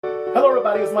Hello,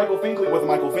 everybody. It's Michael Finkley with The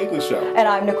Michael Finkley Show. And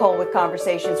I'm Nicole with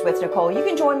Conversations with Nicole. You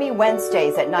can join me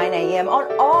Wednesdays at 9 a.m.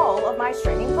 on all of my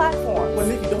streaming platforms. Well,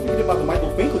 Nikki, don't forget about The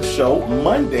Michael Finkley Show,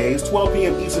 Mondays, 12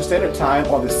 p.m. Eastern Standard Time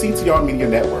on the CTR Media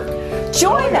Network.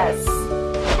 Join us.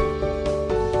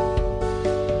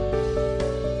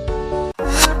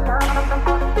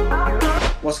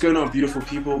 What's going on, beautiful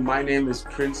people? My name is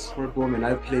Prince Hortboom, and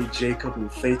I play Jacob in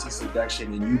Fatal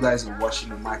Seduction, and you guys are watching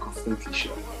The Michael Finkley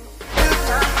Show.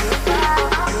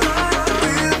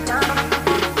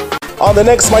 On the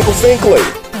next Michael Finkley,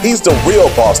 he's the real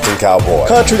Boston Cowboy.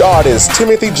 Country artist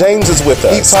Timothy James is with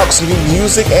us. He talks new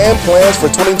music and plans for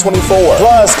 2024.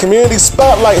 Plus, Community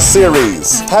Spotlight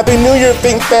Series. Happy New Year,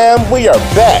 Fink fam. We are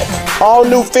back. All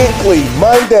new Finkley,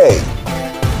 Monday.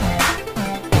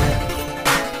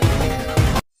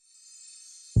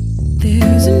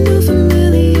 There's a new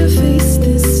familiar face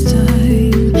this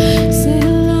time. Say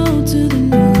hello to the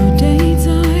new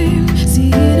daytime. See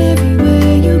it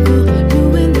everywhere you go.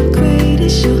 New and the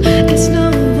greatest show. It's no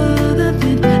other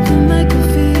than the Michael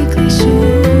Finkley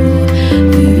Show.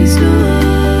 There is no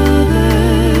other.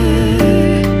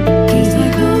 He's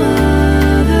like no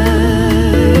other.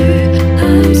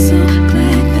 I'm so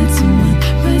glad that someone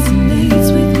resonates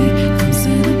with me. Come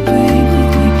celebrate with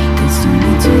me. Let's tune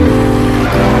into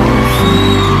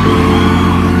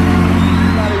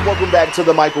Welcome back to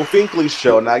the Michael Finkley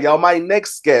Show. Now, y'all, my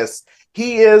next guest,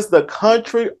 he is the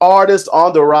country artist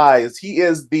on the rise. He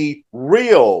is the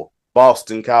real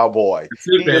Boston Cowboy.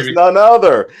 He is none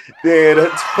other than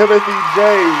Timothy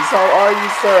James. How are you,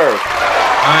 sir?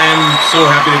 I'm so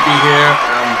happy to be here.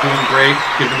 I'm doing great,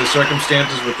 given the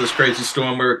circumstances with this crazy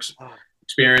storm we're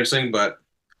experiencing. But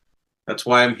that's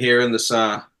why I'm here in this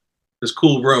this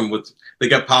cool room with they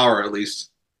got power at least.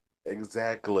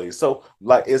 Exactly. So,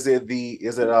 like, is it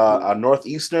a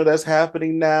northeaster that's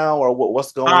happening now, or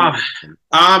what's going on?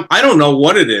 I don't know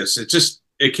what it is.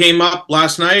 It came up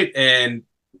last night, and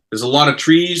there's a lot of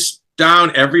trees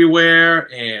down everywhere,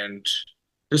 and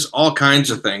there's all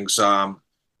kinds of things. Power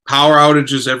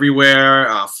outages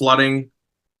everywhere, flooding.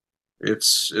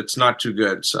 It's not too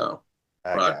good. So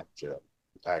I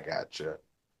gotcha.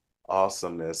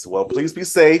 Awesomeness. Well, please be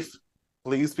safe.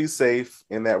 Please be safe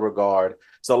in that regard.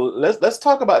 So let's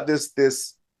talk about this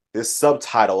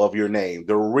subtitle of your name,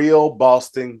 The Real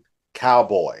Boston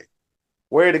Cowboy.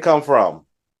 Where did it come from?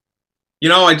 You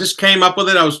know, I just came up with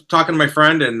it. I was talking to my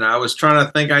friend, and I was trying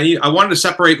to think. I wanted to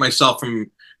separate myself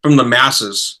from the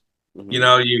masses. Mm-hmm. You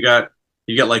know, you got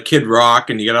like Kid Rock,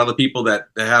 and you got other people that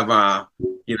have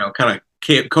kind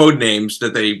of code names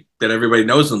that everybody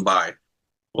knows them by.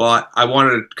 Well, I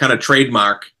wanted to kind of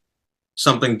trademark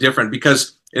something different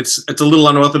because it's a little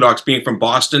unorthodox being from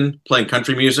Boston playing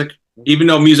country music, even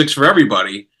though music's for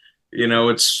everybody. You know,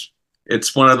 it's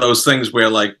one of those things where,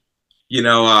 like, you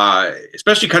know,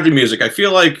 especially country music, I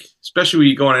feel like, especially when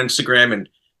you go on Instagram and,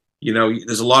 you know,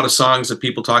 there's a lot of songs that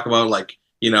people talk about, like,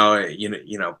 you never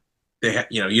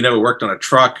worked on a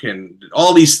truck and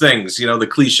all these things, you know, the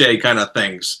cliche kind of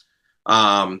things.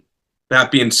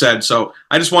 That being said, so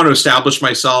I just want to establish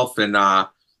myself and,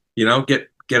 you know, get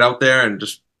out there and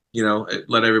just, you know,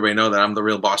 let everybody know that I'm the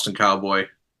real Boston Cowboy,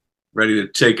 ready to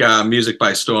take music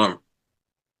by storm.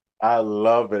 I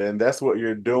love it, and that's what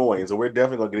you're doing. So we're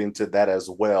definitely going to get into that as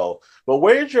well. But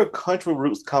where did your country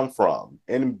roots come from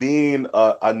in being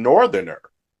a northerner?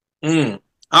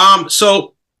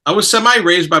 So I was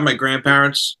semi-raised by my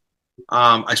grandparents.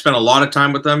 I spent a lot of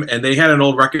time with them, and they had an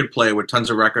old record player with tons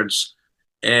of records,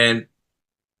 and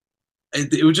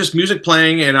it was just music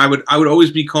playing, and I would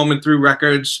always be combing through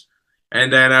records.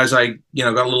 And then as I, you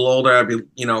know, got a little older, I'd be,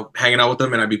 you know, hanging out with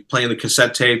them, and I'd be playing the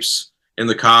cassette tapes in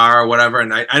the car or whatever.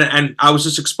 And I was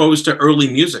just exposed to early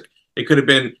music. It could have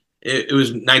been, it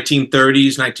was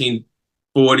 1930s,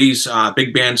 1940s,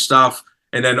 big band stuff.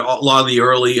 And then a lot of the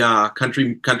early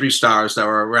country stars that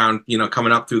were around, you know,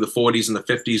 coming up through the 40s and the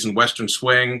 50s and Western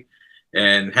Swing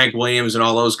and Hank Williams and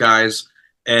all those guys.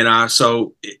 And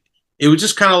so it was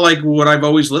just kind of like what I've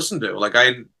always listened to. Like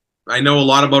I know a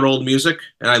lot about old music,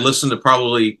 and I listen to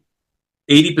probably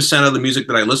 80% of the music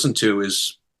that I listen to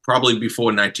is probably before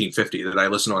 1950 that I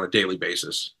listen on a daily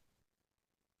basis.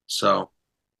 So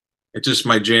it's just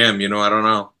my jam, you know, I don't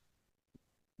know.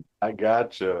 I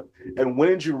gotcha. And when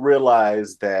did you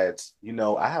realize that, you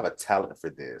know, I have a talent for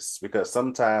this? Because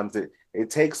sometimes it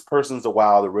takes persons a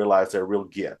while to realize their real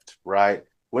gift, right?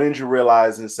 When did you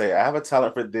realize and say, I have a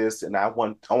talent for this, and I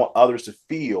want others to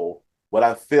feel what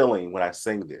I'm feeling when I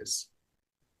sing this?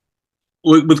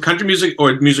 With country music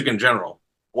or music in general?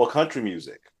 Well, country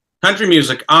music. Country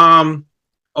music.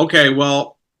 Okay,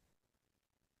 well,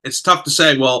 it's tough to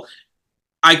say. Well,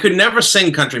 I could never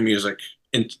sing country music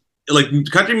like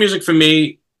country music for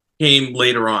me came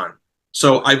later on.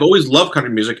 So I've always loved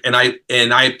country music, and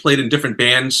I played in different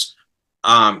bands.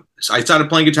 So I started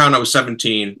playing guitar when I was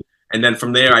 17, and then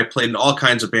from there I played in all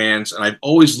kinds of bands, and I've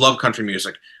always loved country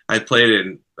music. I played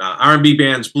in R&B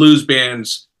bands, blues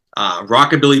bands,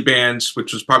 rockabilly bands,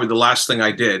 which was probably the last thing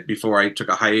I did before I took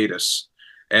a hiatus,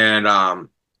 and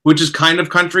which is kind of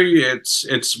country.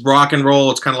 It's rock and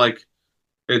roll. It's kind of like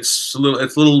it's a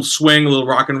little swing, a little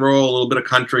rock and roll, a little bit of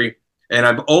country. And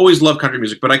I've always loved country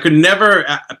music, but I could never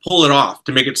pull it off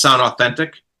to make it sound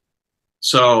authentic.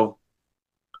 So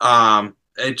I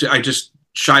just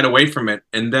shied away from it.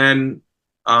 And then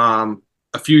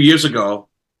a few years ago,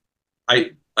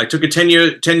 I took 10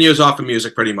 years off of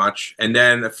music pretty much. And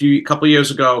then a couple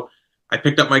years ago, I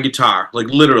picked up my guitar, like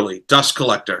literally dust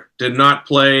collector, did not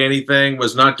play anything,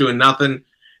 was not doing nothing.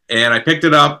 And I picked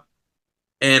it up,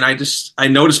 and I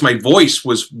noticed my voice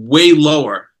was way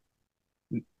lower,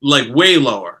 like way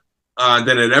lower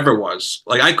than it ever was.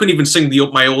 Like I couldn't even sing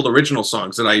my old original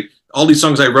songs all these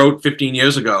songs I wrote 15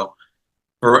 years ago.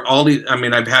 For all these, I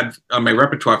mean, I've had on my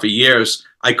repertoire for years.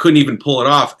 I couldn't even pull it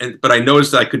off, but I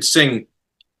noticed that I could sing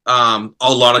a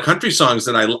lot of country songs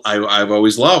that I've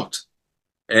always loved,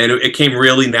 and it came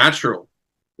really natural.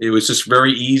 It was just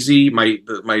very easy.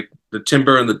 The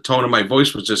timbre and the tone of my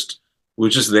voice was just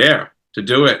there to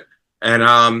do it.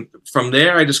 And from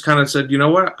there, I just kind of said, you know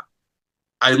what?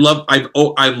 I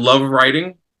love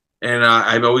writing, and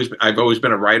I've always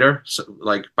been a writer, so,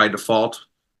 like by default.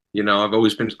 You know, I've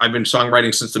been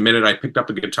songwriting since the minute I picked up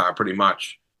a guitar, pretty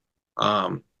much.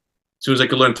 As soon as I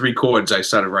could learn 3 chords, I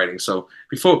started writing. So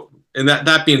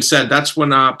that being said, that's when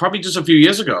probably just a few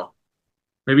years ago,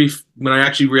 maybe when I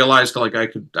actually realized like I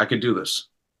could do this,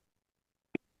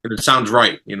 and it sounds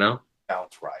right, you know.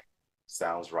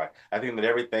 Sounds right. I think that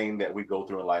everything that we go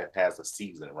through in life has a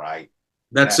season, right?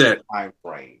 That's it. Time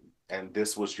frame, and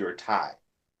this was your time.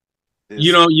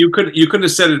 You know, you couldn't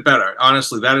have said it better.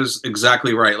 Honestly, that is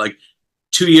exactly right. Like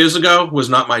 2 years ago was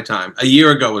not my time. A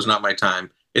year ago was not my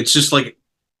time. It's just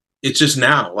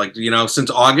now. Like, you know, since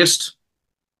August,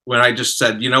 when I just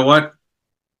said, you know what,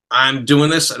 I'm doing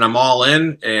this and I'm all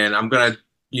in, and I'm gonna,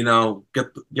 you know, I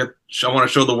want to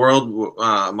show the world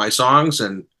my songs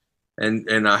and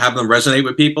have them resonate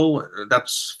with people.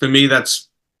 That's for me. That's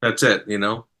it. You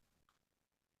know.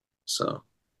 So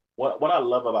what I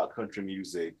love about country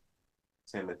music,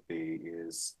 Timothy,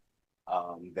 is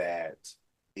that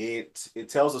it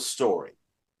tells a story,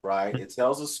 right? It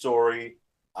tells a story.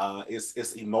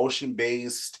 It's emotion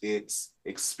based. It's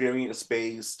experience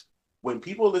based. When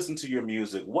people listen to your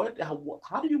music,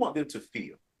 how do you want them to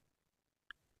feel?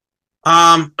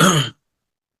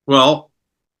 Well,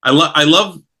 I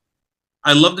love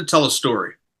to tell a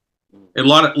story. A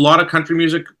lot of country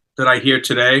music that I hear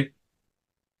today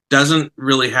doesn't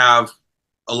really have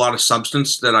a lot of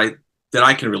substance that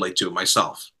I can relate to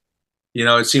myself. You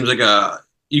know, it seems like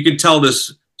you can tell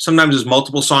this sometimes there's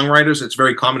multiple songwriters. It's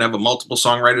very common to have multiple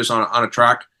songwriters on a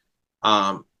track.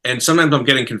 And sometimes I'm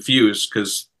getting confused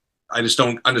because I just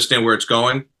don't understand where it's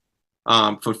going.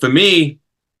 For me,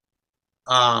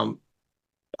 I'm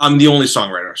the only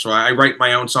songwriter. So I write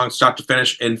my own songs start to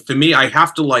finish. And for me, I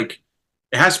have to it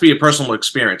has to be a personal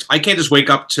experience. I can't just wake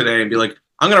up today and be like,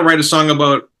 I'm going to write a song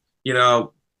about, you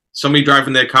know, somebody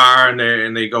driving their car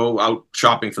and they go out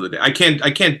shopping for the day. I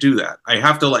can't do that. I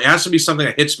have to, it has to be something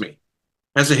that hits me.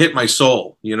 It has to hit my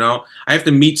soul, you know? I have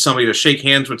to meet somebody or shake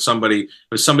hands with somebody,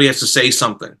 or somebody has to say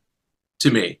something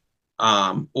to me.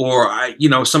 Or I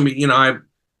have some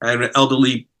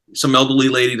elderly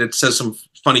lady that says some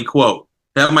funny quote.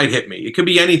 That might hit me. It could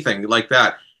be anything like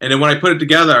that. And then when I put it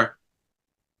together,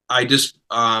 I just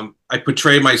I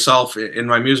portray myself in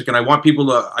my music, and I want people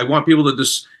to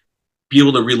just be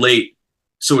able to relate.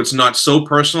 So it's not so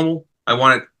personal. I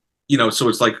want it, you know, so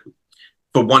it's like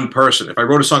for one person. If I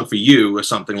wrote a song for you or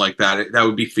something like that, that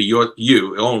would be for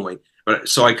you only. But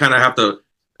so I kind of have to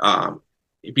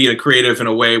be a creative in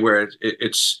a way where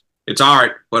it's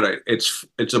art, but it's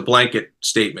a blanket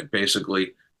statement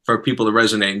basically for people to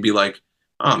resonate and be like,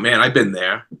 oh man, I've been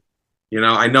there. You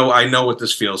know, I know what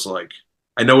this feels like.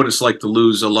 I know what it's like to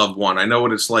lose a loved one. I know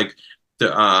what it's like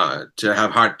to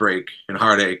have heartbreak and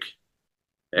heartache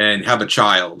and have a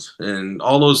child and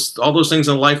all those things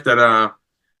in life that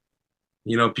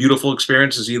you know, beautiful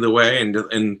experiences either way,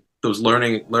 and those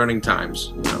learning times,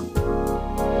 you know.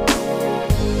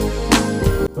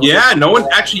 Yeah, no one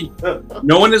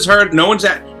has heard. No one's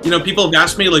you know, people have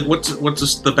asked me like, what's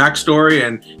the backstory,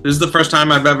 and this is the first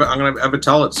time I'm gonna ever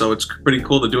tell it. So it's pretty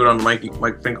cool to do it on the Mike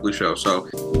Finkley show. So.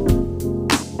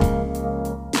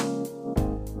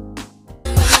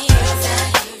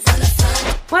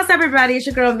 What's up, everybody? It's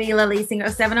your girl Mila, lead singer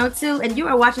of 702, and you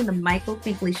are watching The Michael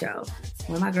Finkley Show.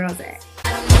 Where my girls at?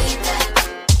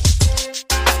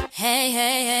 Hey,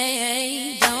 hey, hey,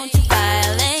 hey, don't you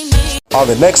violate me. On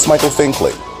the next Michael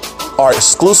Finkley, our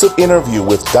exclusive interview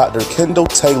with Dr. Kendall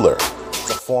Taylor,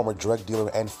 a former drug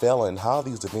dealer and felon. How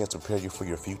these events prepare you for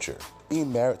your future.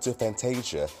 Being married to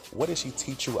Fantasia, what did she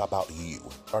teach you about you?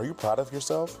 Are you proud of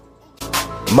yourself?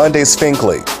 Monday's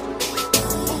Finkley.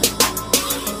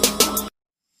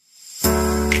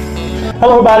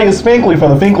 Hello everybody, it's Finkley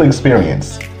from the Finkley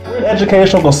Experience. We're an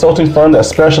educational consulting firm that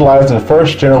specializes in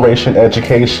first generation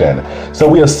education. So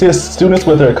we assist students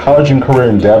with their college and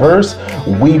career endeavors.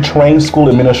 We train school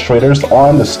administrators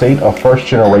on the state of first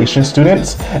generation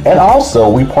students. And also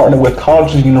we partner with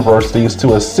colleges and universities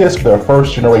to assist their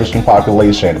first generation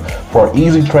population for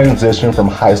easy transition from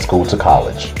high school to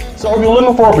college. So if you're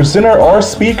looking for a presenter or a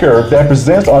speaker that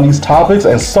presents on these topics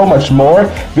and so much more,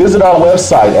 visit our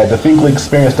website at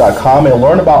thefinkleyexperience.com and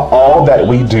learn about all that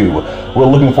we do. We're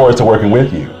looking forward to working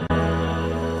with you.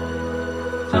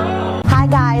 Hi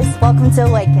guys, welcome to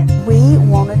Awaken. We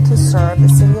wanted to serve the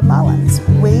city of Mullins.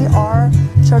 We are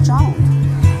church owned,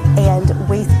 and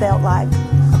we felt like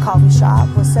a coffee shop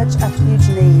was such a huge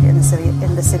need in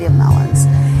the city of Mullins.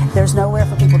 There's nowhere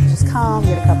for people to just come,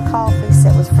 get a cup of coffee,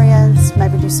 sit with friends,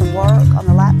 maybe do some work on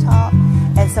the laptop.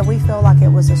 And so we feel like it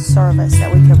was a service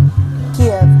that we could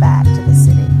give back to the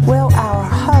city. Well, our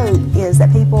hope is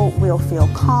that people will feel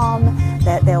calm,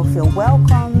 that they'll feel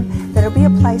welcome, that it'll be a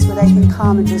place where they can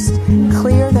come and just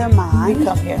clear their mind. We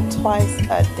come here twice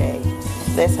a day.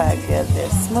 That's how good their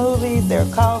smoothies, their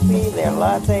coffee, their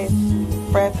lattes,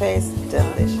 frappes,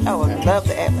 delicious. I would love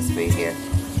the atmosphere here.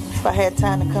 If I had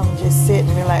time to come and just sit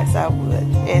and relax, I would.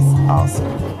 It's awesome.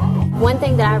 One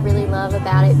thing that I really love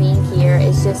about it being here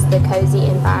is just the cozy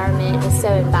environment. It's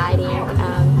so inviting.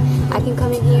 I can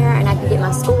come in here and I can get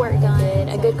my schoolwork done,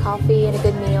 a good coffee and a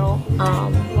good meal.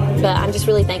 But I'm just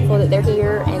really thankful that they're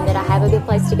here and that I have a good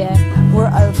place to go. We're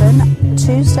open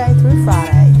Tuesday through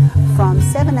Friday from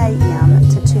 7 a.m.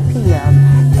 to 2 p.m.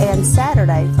 and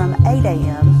Saturday from 8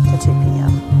 a.m. to 2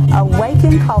 p.m.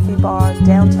 Awaken Coffee Bar,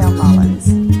 downtown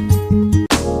Mullins.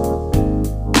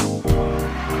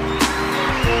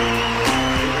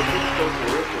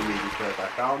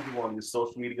 Found you on the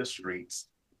social media streets,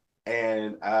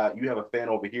 and you have a fan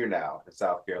over here now in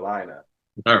South Carolina.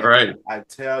 All right. And I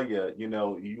tell you,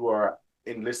 you are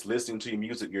in listening to your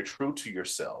music. You're true to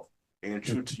yourself and you're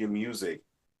true to your music.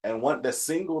 And the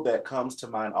single that comes to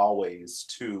mind always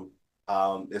too,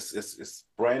 it's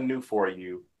brand new for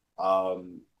you, Whole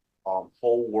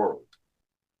World.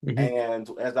 Mm-hmm. And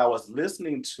as I was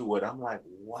listening to it, I'm like,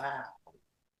 wow.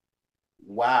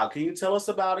 Can you tell us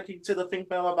about it? Can you tell the Fink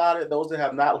family about it? Those that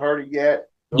have not heard it yet.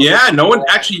 No one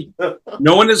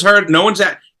has heard. No one's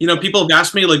at. People have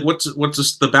asked me like, what's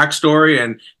the backstory,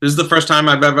 and this is the first time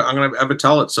I'm gonna ever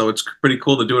tell it. So it's pretty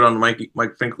cool to do it on the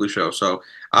Mike Finkley Show. So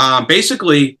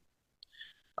basically,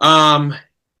 I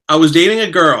was dating a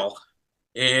girl,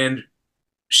 and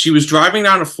she was driving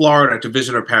down to Florida to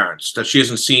visit her parents that she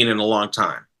hasn't seen in a long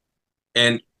time,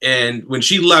 and when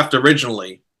she left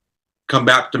originally, come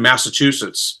back to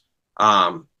Massachusetts,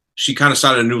 she kind of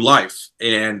started a new life,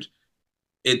 and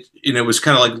it was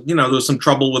kind of like, there was some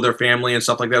trouble with her family and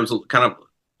stuff like that. It was kind of,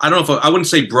 I don't know if I wouldn't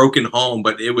say broken home,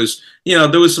 but it was, there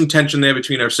was some tension there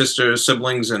between her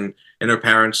siblings and her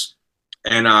parents.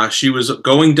 And she was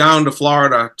going down to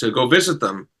Florida to go visit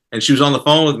them, and she was on the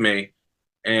phone with me,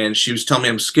 and she was telling me,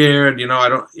 I'm scared. I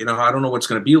don't know what's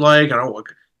going to be like. I don't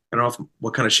know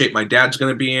what kind of shape my dad's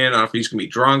going to be in. I don't know if he's going to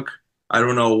be drunk. I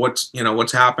don't know what's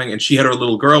happening. And she had her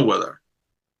little girl with her.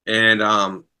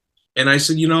 And I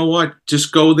said, you know what?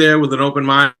 Just go there with an open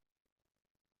mind.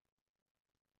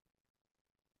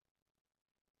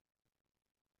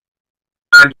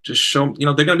 Just show them,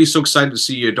 they're going to be so excited to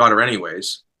see your daughter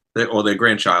anyways, or their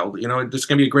grandchild. This is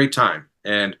going to be a great time.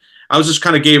 And I was just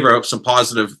kind of gave her some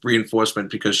positive reinforcement,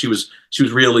 because she was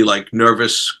really like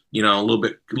nervous, a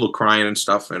little crying and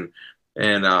stuff. And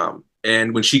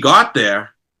when she got there,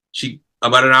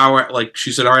 about an hour, like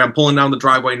she said, all right, I'm pulling down the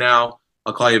driveway now.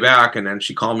 I'll call you back. And then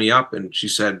she called me up and she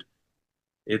said,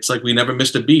 it's like we never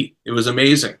missed a beat. It was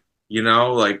amazing.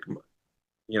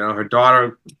 Her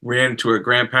daughter ran to her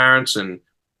grandparents, and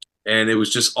it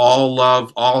was just all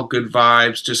love, all good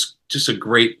vibes, just a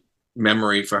great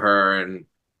memory for her. And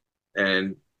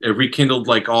it rekindled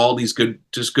like all these good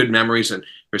memories. And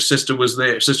her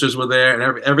sisters were there,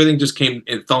 and everything just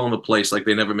it fell into place like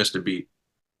they never missed a beat.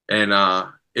 And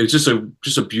it was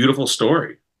just a beautiful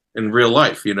story in real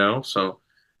life, So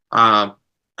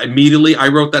immediately I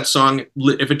wrote that song.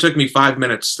 If it took me 5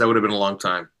 minutes, that would have been a long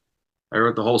time. I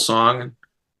wrote the whole song,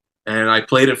 and I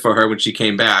played it for her when she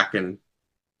came back, and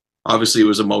obviously it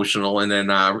was emotional. And then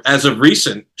as of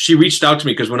recent, she reached out to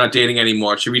me because we're not dating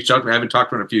anymore. She reached out to me. I haven't talked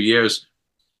to her in a few years.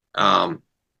 And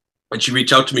she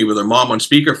reached out to me with her mom on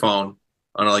speakerphone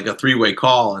on like a three-way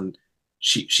call, and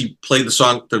she played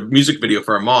the music video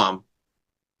for her mom.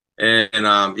 And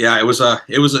yeah, it was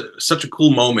such a cool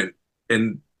moment.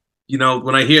 And you know,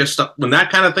 when I hear stuff, when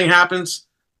that kind of thing happens,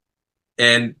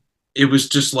 and it was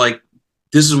just like,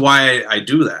 this is why I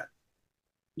do that.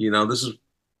 You know,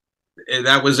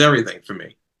 that was everything for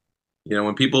me. You know,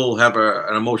 when people have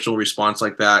an emotional response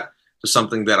like that to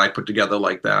something that I put together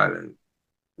like that, and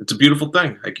it's a beautiful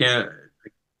thing. I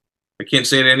can't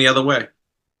say it any other way.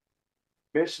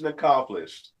 Mission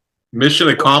accomplished. Mission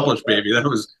accomplished, baby. That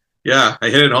was, yeah, I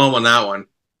hit it home on that one.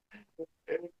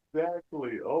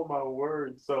 Exactly. Oh my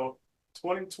word. So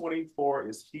 2024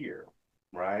 is here,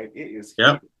 right? It is here.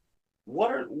 Yep.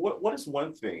 What is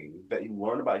one thing that you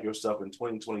learned about yourself in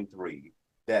 2023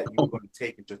 that you're going to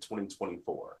take into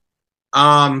 2024?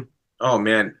 Oh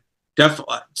man,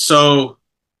 definitely. So,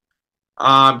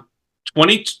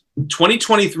 20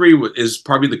 2023 is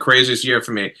probably the craziest year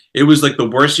for me. It was like the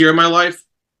worst year of my life,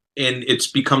 and it's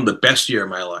become the best year of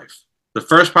my life. The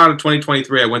first part of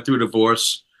 2023, I went through a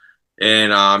divorce,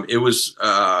 and it was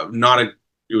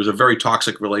it was a very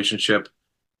toxic relationship,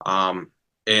 and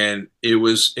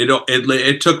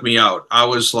it took me out. I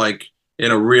was like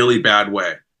in a really bad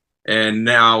way, and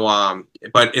now,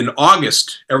 but in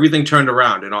August, everything turned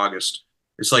around. In August,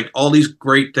 it's like all these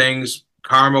great things,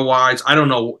 karma wise. I don't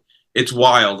know. It's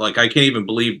wild. Like I can't even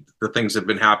believe the things that have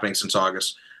been happening since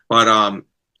August. But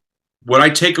what I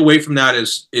take away from that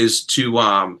is to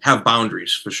have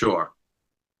boundaries for sure.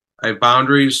 I have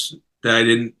boundaries that I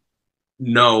didn't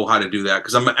know how to do that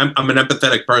because I'm an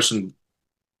empathetic person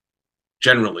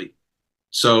generally.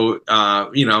 So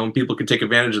you know, people can take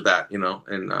advantage of that. You know,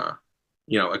 and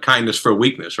you know, a kindness for a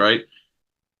weakness, right?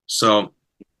 So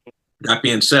that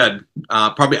being said,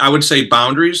 probably I would say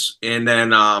boundaries, and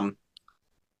then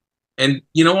and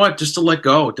you know what, just to let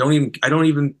go. I don't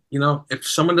even, you know, if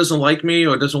someone doesn't like me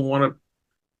or doesn't want to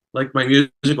like my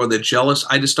music or they're jealous,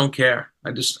 I just don't care.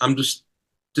 I'm just,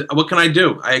 what can I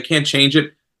do? I can't change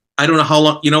it. I don't know how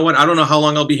long, you know what? I don't know how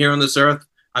long I'll be here on this earth.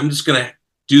 I'm just going to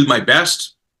do my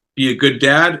best, be a good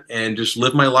dad, and just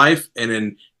live my life, and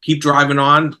then keep driving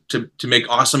on to make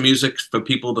awesome music for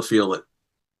people to feel it,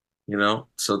 you know?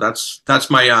 So that's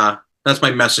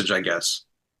my message, I guess.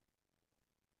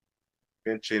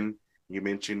 You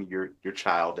mentioned your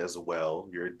child as well,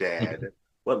 your dad.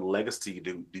 What legacy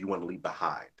do you want to leave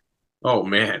behind? Oh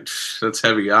man, that's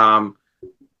heavy. My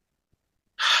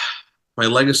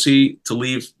legacy to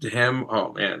leave to him.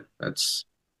 Oh man, that's.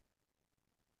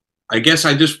 I guess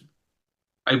I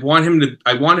want him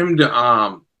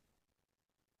to.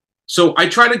 So I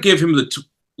try to give him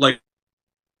like.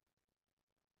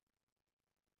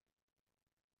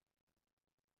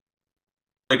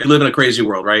 Like I live in a crazy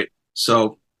world, right?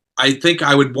 So I think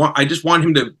I just want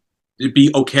him to be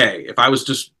okay. If I was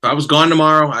gone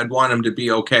tomorrow, I'd want him to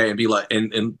be okay and be like,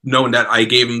 and knowing that I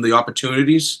gave him the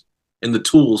opportunities and the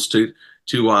tools to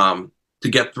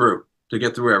get through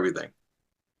everything.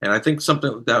 And I think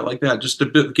something like that, just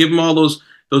to give him all those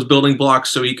building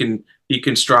blocks so he can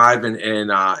strive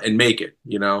and make it,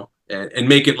 you know, and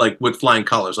make it like with flying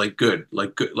colors, like good,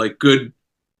 like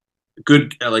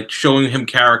showing him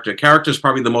character. Character is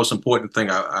probably the most important thing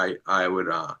I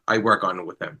work on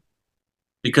with him,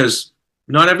 because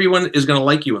not everyone is going to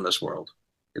like you in this world.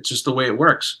 It's just the way it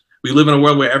works. We live in a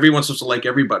world where everyone's supposed to like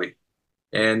everybody,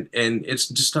 and it's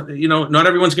just, you know, not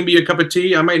everyone's going to be a cup of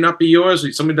tea. I might not be yours.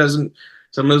 Somebody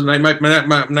might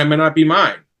not be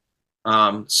mine.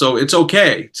 So it's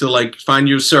okay to like find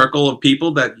your circle of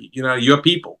people that, you know, your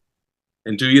people,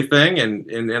 and do your thing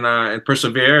and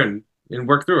persevere and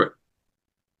work through it.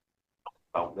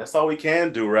 Oh, that's all we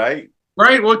can do, right?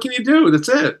 Right. What can you do? That's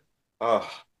it. Oh,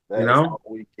 that's all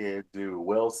we can do.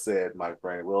 Well said, my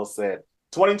friend. Well said.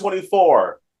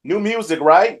 2024, new music,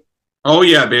 right? Oh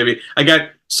yeah, baby.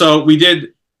 We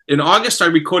did in August. I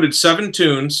recorded 7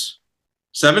 tunes,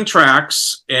 7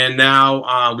 tracks, and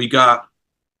now we got.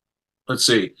 Let's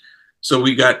see. So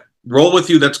we got "Roll with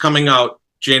You" that's coming out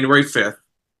January 5th.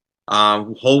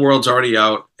 Whole World's already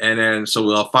out, and then so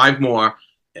we'll have 5 more.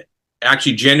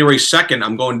 Actually, January 2nd,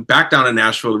 I'm going back down to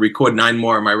Nashville to record 9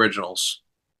 more of my originals,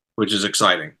 which is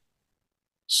exciting.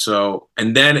 So,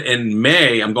 and then in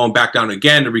May, I'm going back down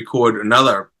again to record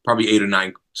another probably 8 or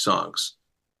 9 songs.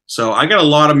 So I got a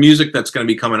lot of music that's going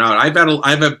to be coming out. I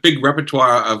have a big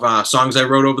repertoire of songs I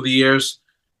wrote over the years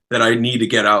that I need to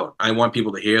get out. I want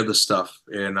people to hear this stuff,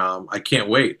 and I can't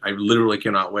wait. I literally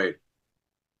cannot wait.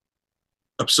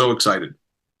 I'm so excited.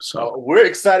 So we're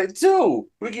excited too.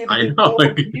 We get to I hear know.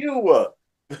 more of you,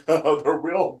 the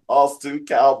real Boston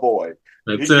Cowboy.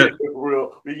 That's it.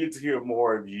 We get to hear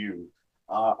more of you.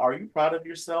 Are you proud of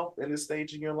yourself in this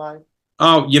stage in your life?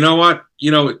 Oh, you know what?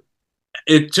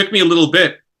 It took me a little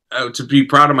bit to be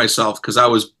proud of myself because I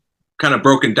was kind of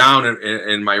broken down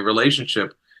in my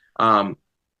relationship.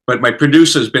 But my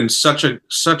producer has been such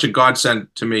a godsend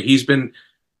to me. He's been,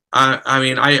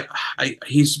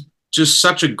 he's just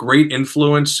such a great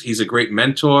influence. He's a great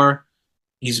mentor.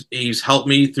 He's helped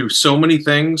me through so many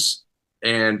things,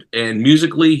 and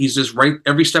musically, he's just right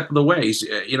every step of the way. He's,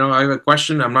 I have a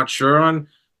question I'm not sure on.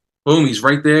 Boom, he's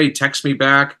right there. He texts me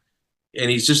back,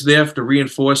 and he's just there to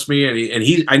reinforce me.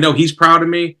 And I know he's proud of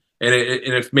me, and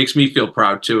it makes me feel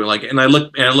proud too. And I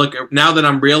look now that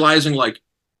I'm realizing,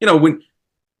 when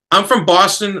I'm from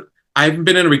Boston, I haven't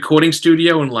been in a recording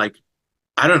studio in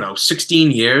I don't know,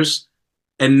 16 years.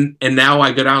 And now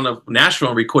I go down to Nashville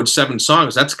and record 7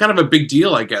 songs. That's kind of a big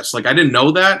deal, I guess. I didn't know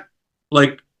that.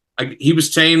 He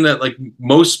was saying that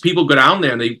most people go down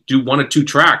there and they do 1 or 2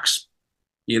 tracks,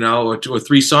 or 2 or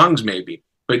 3 songs maybe.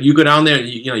 But you go down there, and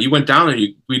you went down there.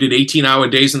 We did 18-hour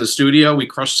days in the studio. We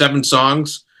crushed 7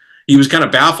 songs. He was kind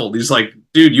of baffled. He's like,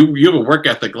 "Dude, you have a work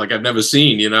ethic like I've never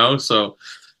seen," So,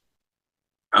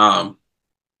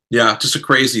 yeah, just a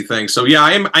crazy thing. So yeah,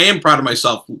 I am proud of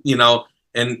myself,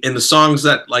 and the songs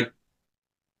that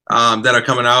that are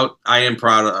coming out, I am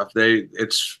proud of.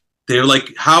 They're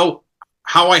like how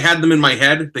I had them in my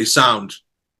head. They sound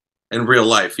in real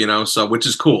life, so which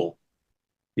is cool.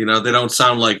 They don't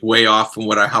sound way off from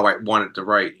how I wanted to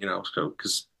write, so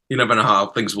because you never know how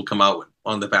things will come out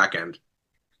on the back end.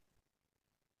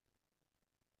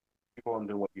 Keep on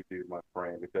doing what you do, my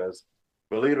friend, because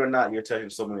believe it or not, you're touching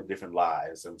so many different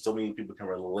lives, and so many people can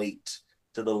relate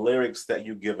to the lyrics that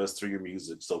you give us through your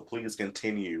music. So please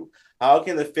continue. How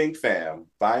can the Fink fam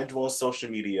find you on social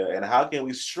media, and how can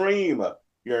we stream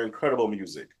your incredible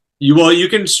music? You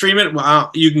can stream it.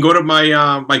 You can go to my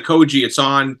Koji. It's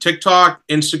on TikTok,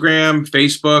 Instagram,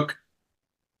 Facebook.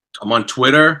 I'm on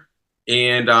Twitter,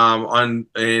 and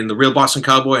in the Real Boston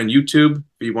Cowboy on YouTube.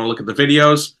 If you want to look at the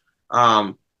videos,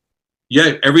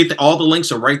 yeah, everything. All the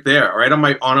links are right there. Right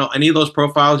on any of those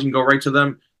profiles, you can go right to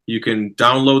them. You can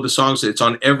download the songs. It's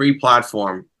on every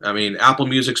platform. I mean, Apple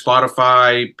Music,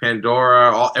 Spotify,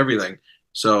 Pandora, everything.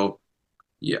 So,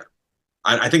 yeah.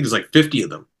 I think there's 50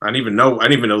 of them. I didn't even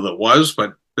know there was,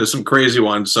 but there's some crazy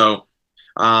ones. So,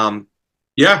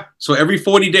 yeah. So every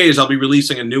 40 days I'll be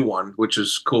releasing a new one, which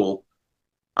is cool.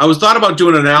 I was thought about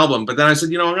doing an album, but then I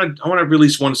said, I want to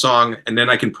release one song and then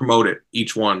I can promote it,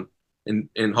 each one, and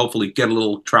hopefully get a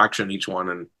little traction each one,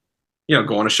 and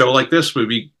go on a show like this would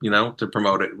be, to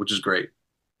promote it, which is great.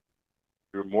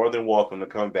 You're more than welcome to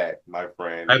come back, my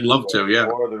friend. I'd love to, yeah.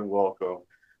 More than welcome.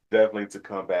 Definitely to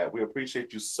come back. We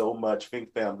appreciate you so much.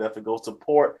 Fink fam, definitely go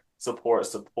support.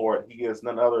 He is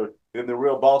none other than the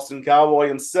real Boston Cowboy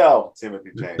himself,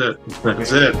 Timothy James.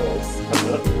 That's it.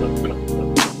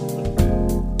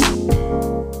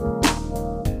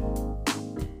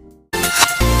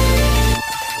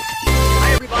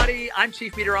 Hi, everybody. I'm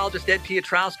Chief Meteorologist Ed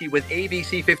Piotrowski with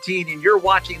ABC15, and you're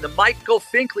watching The Michael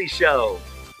Finkley Show.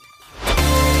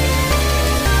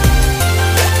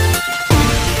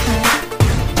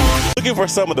 Looking for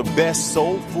some of the best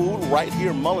soul food right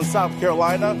here in Mullins, South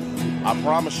Carolina? I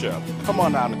promise you, come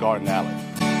on down to Garden Alley.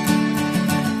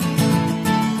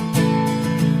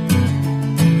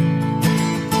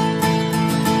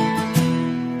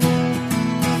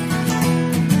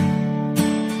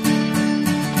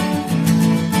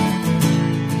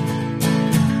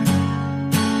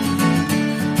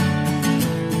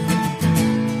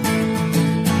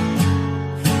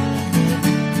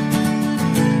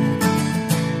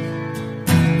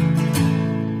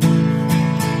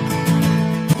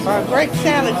 Our grape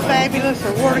salad's fabulous,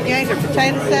 our watergate, our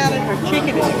potato salad, our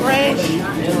chicken is fresh,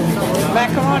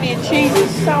 macaroni and cheese is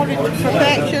salted to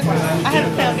perfection. I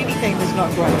haven't found anything that's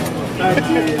not great.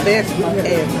 Best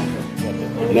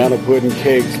ever. Banana pudding,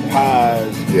 cakes,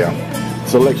 pies. Yeah.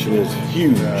 Selection is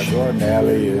huge. Garden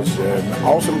Alley is an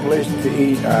awesome place to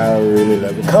eat. I really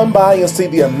love it. Come by and see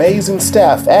the amazing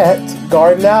staff at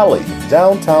Garden Alley,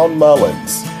 downtown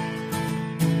Mullins.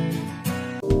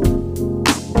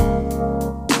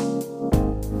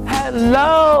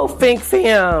 Hello, Fink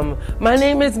fam. My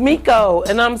name is Miko,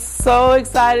 and I'm so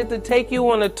excited to take you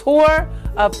on a tour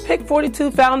of Pick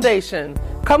 42 Foundation.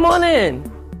 Come on in.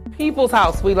 People's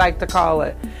House, we like to call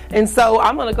it. And so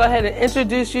I'm going to go ahead and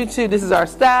introduce you to, this is our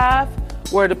staff,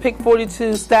 where the Pick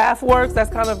 42 staff works.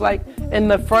 That's kind of in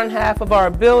the front half of our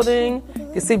building.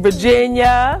 You see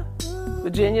Virginia,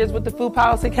 Virginia's with the Food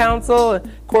Policy Council, and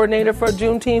coordinator for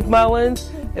Juneteenth Mullins.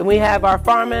 And we have our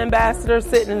farm ambassador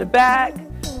sitting in the back,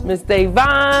 Miss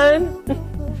Davon.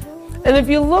 And if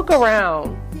you look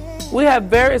around, we have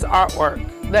various artwork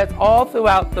that's all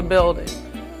throughout the building.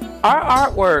 Our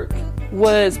artwork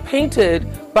was painted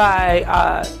by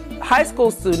high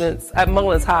school students at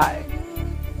Mullins High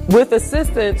with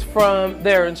assistance from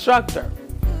their instructor.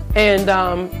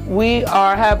 And we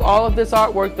have all of this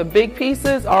artwork. The big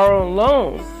pieces are on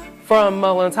loan from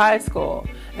Mullins High School.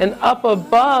 And up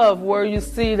above where you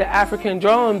see the African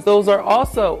drums, those are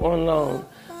also on loan.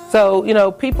 So, you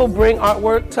know, people bring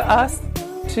artwork to us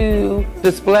to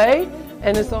display.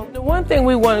 And so the one thing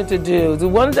we wanted to do is we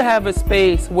wanted to have a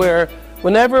space where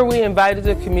whenever we invited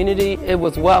the community, it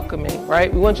was welcoming,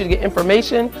 right? We want you to get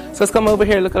information. So let's come over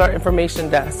here and look at our information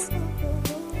desk.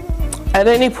 At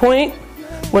any point,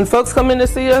 when folks come in to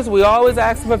see us, we always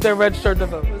ask them if they're registered to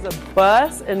vote. There's a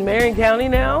bus in Marion County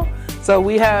now. So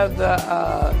we have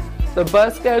the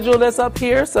bus schedule that's up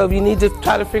here. So if you need to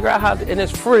try to figure out how to, and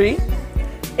it's free.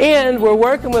 And we're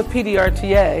working with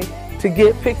PDRTA to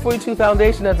get PIC42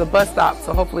 Foundation as a bus stop.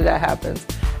 So hopefully that happens.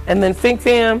 And then Think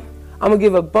Fam, I'm gonna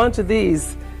give a bunch of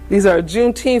these. These are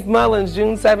Juneteenth Mullins,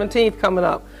 June 17th coming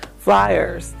up,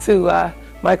 flyers to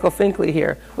Michael Finkley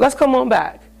here. Let's come on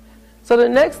back. So the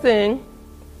next thing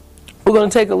we're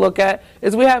gonna take a look at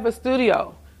is we have a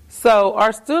studio. So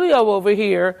our studio over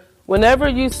here, whenever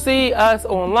you see us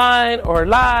online or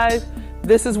live,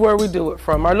 this is where we do it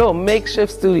from, our little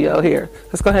makeshift studio here.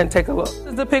 Let's go ahead and take a look. This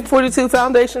is the PIC42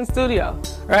 Foundation studio,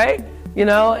 right? You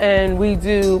know, and we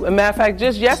do, a matter of fact,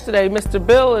 just yesterday, Mr.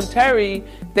 Bill and Terry,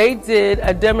 they did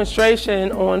a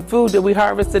demonstration on food that we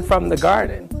harvested from the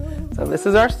garden. So this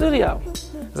is our studio.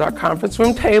 This is our conference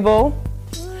room table.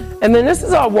 And then this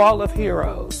is our wall of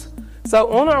heroes.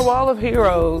 So on our wall of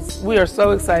heroes, we are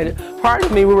so excited.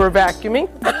 Pardon me, we were vacuuming.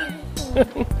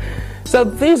 So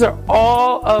these are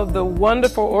all of the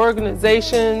wonderful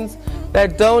organizations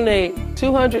that donate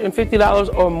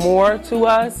 $250 or more to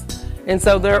us. And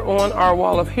so they're on our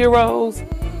wall of heroes.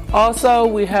 Also,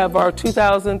 we have our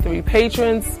 2003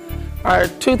 patrons, our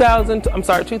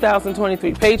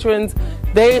 2023 patrons.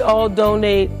 They all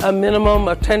donate a minimum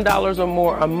of $10 or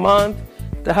more a month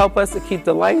to help us to keep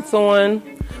the lights on.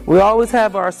 We always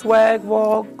have our swag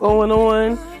wall going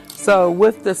on. So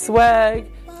with the swag,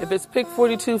 if it's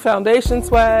PIC42 Foundation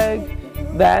swag,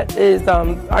 that is,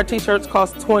 our t-shirts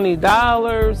cost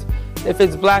 $20. If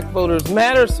it's Black Voters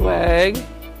Matter swag,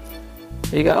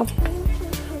 there you go.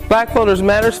 Black Voters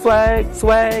Matter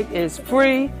swag is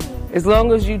free as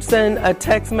long as you send a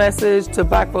text message to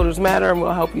Black Voters Matter, and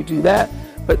we'll help you do that.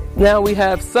 But now we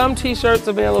have some t-shirts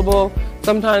available.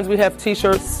 Sometimes we have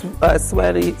t-shirts,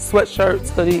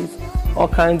 sweatshirts, hoodies, all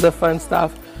kinds of fun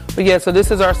stuff. But yeah, so this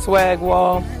is our swag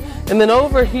wall. And then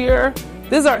over here,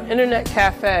 this is our internet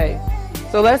cafe.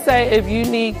 So let's say if you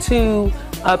need to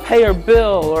pay a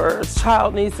bill, or a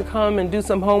child needs to come and do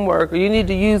some homework, or you need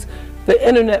to use the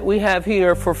internet we have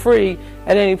here for free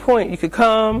at any point, you could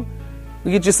come,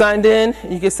 we get you signed in,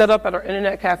 and you get set up at our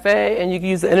internet cafe, and you can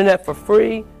use the internet for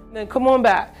free. And then come on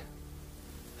back.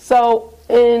 So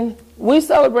we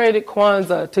celebrated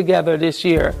Kwanzaa together this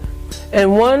year.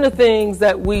 And one of the things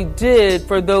that we did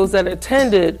for those that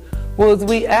attended was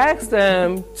we asked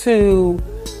them to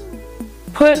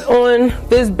put on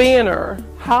this banner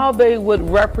how they would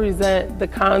represent the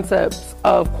concepts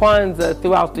of Kwanzaa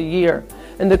throughout the year,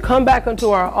 and to come back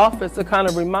into our office to kind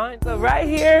of remind. So right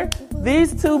here,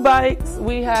 these two bikes,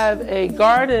 we have a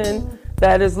garden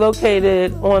that is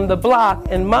located on the block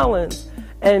in Mullins,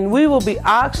 and we will be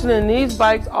auctioning these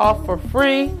bikes off for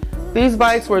free. These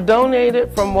bikes were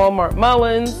donated from Walmart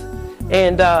Mullins,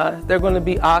 and they're going to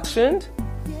be auctioned.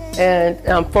 And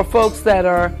for folks that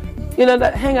are, you know,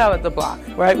 that hang out at the block,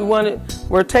 right?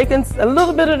 We're taking a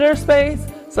little bit of their space,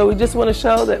 so we just want to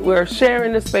show that we're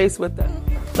sharing the space with them.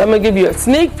 I'm going to give you a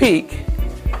sneak peek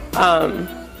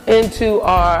into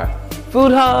our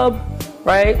food hub,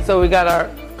 right? So we got our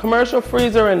commercial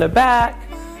freezer in the back,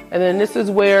 and then this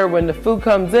is where, when the food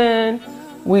comes in,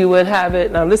 we would have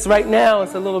it. Now this right now,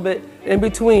 it's a little bit in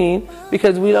between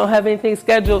because we don't have anything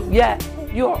scheduled yet.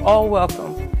 You are all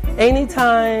welcome.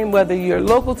 Anytime, whether you're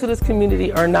local to this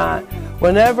community or not,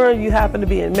 whenever you happen to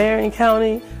be in Marion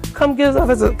County, come give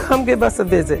us a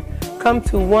visit. Come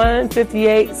to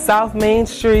 158 South Main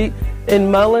Street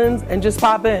in Mullins and just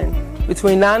pop in.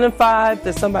 Between 9 and 5,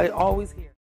 there's somebody always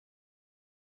here.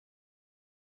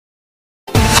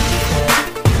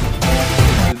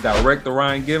 This is Director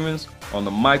Ryan Givens on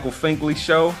the Michael Finkley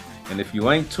Show. And if you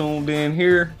ain't tuned in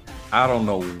here, I don't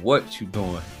know what you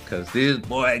doing, because this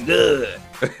boy good.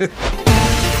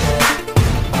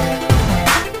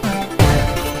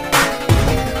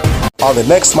 On the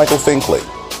next Michael Finkley,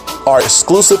 our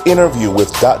exclusive interview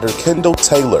with Dr. Kendall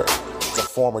Taylor, a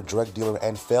former drug dealer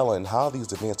and felon. How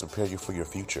these events prepare you for your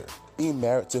future? Being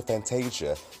married to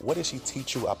Fantasia, what did she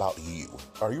teach you about you?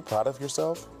 Are you proud of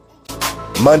yourself?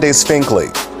 Monday's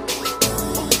Finkley.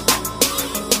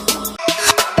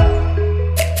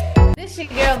 This your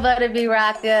girl Butterby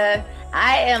Rocka.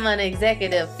 I am an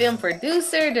executive film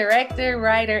producer, director,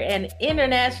 writer, and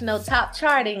international top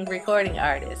charting recording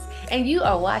artist. And you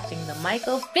are watching The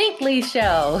Michael Finkley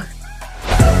Show.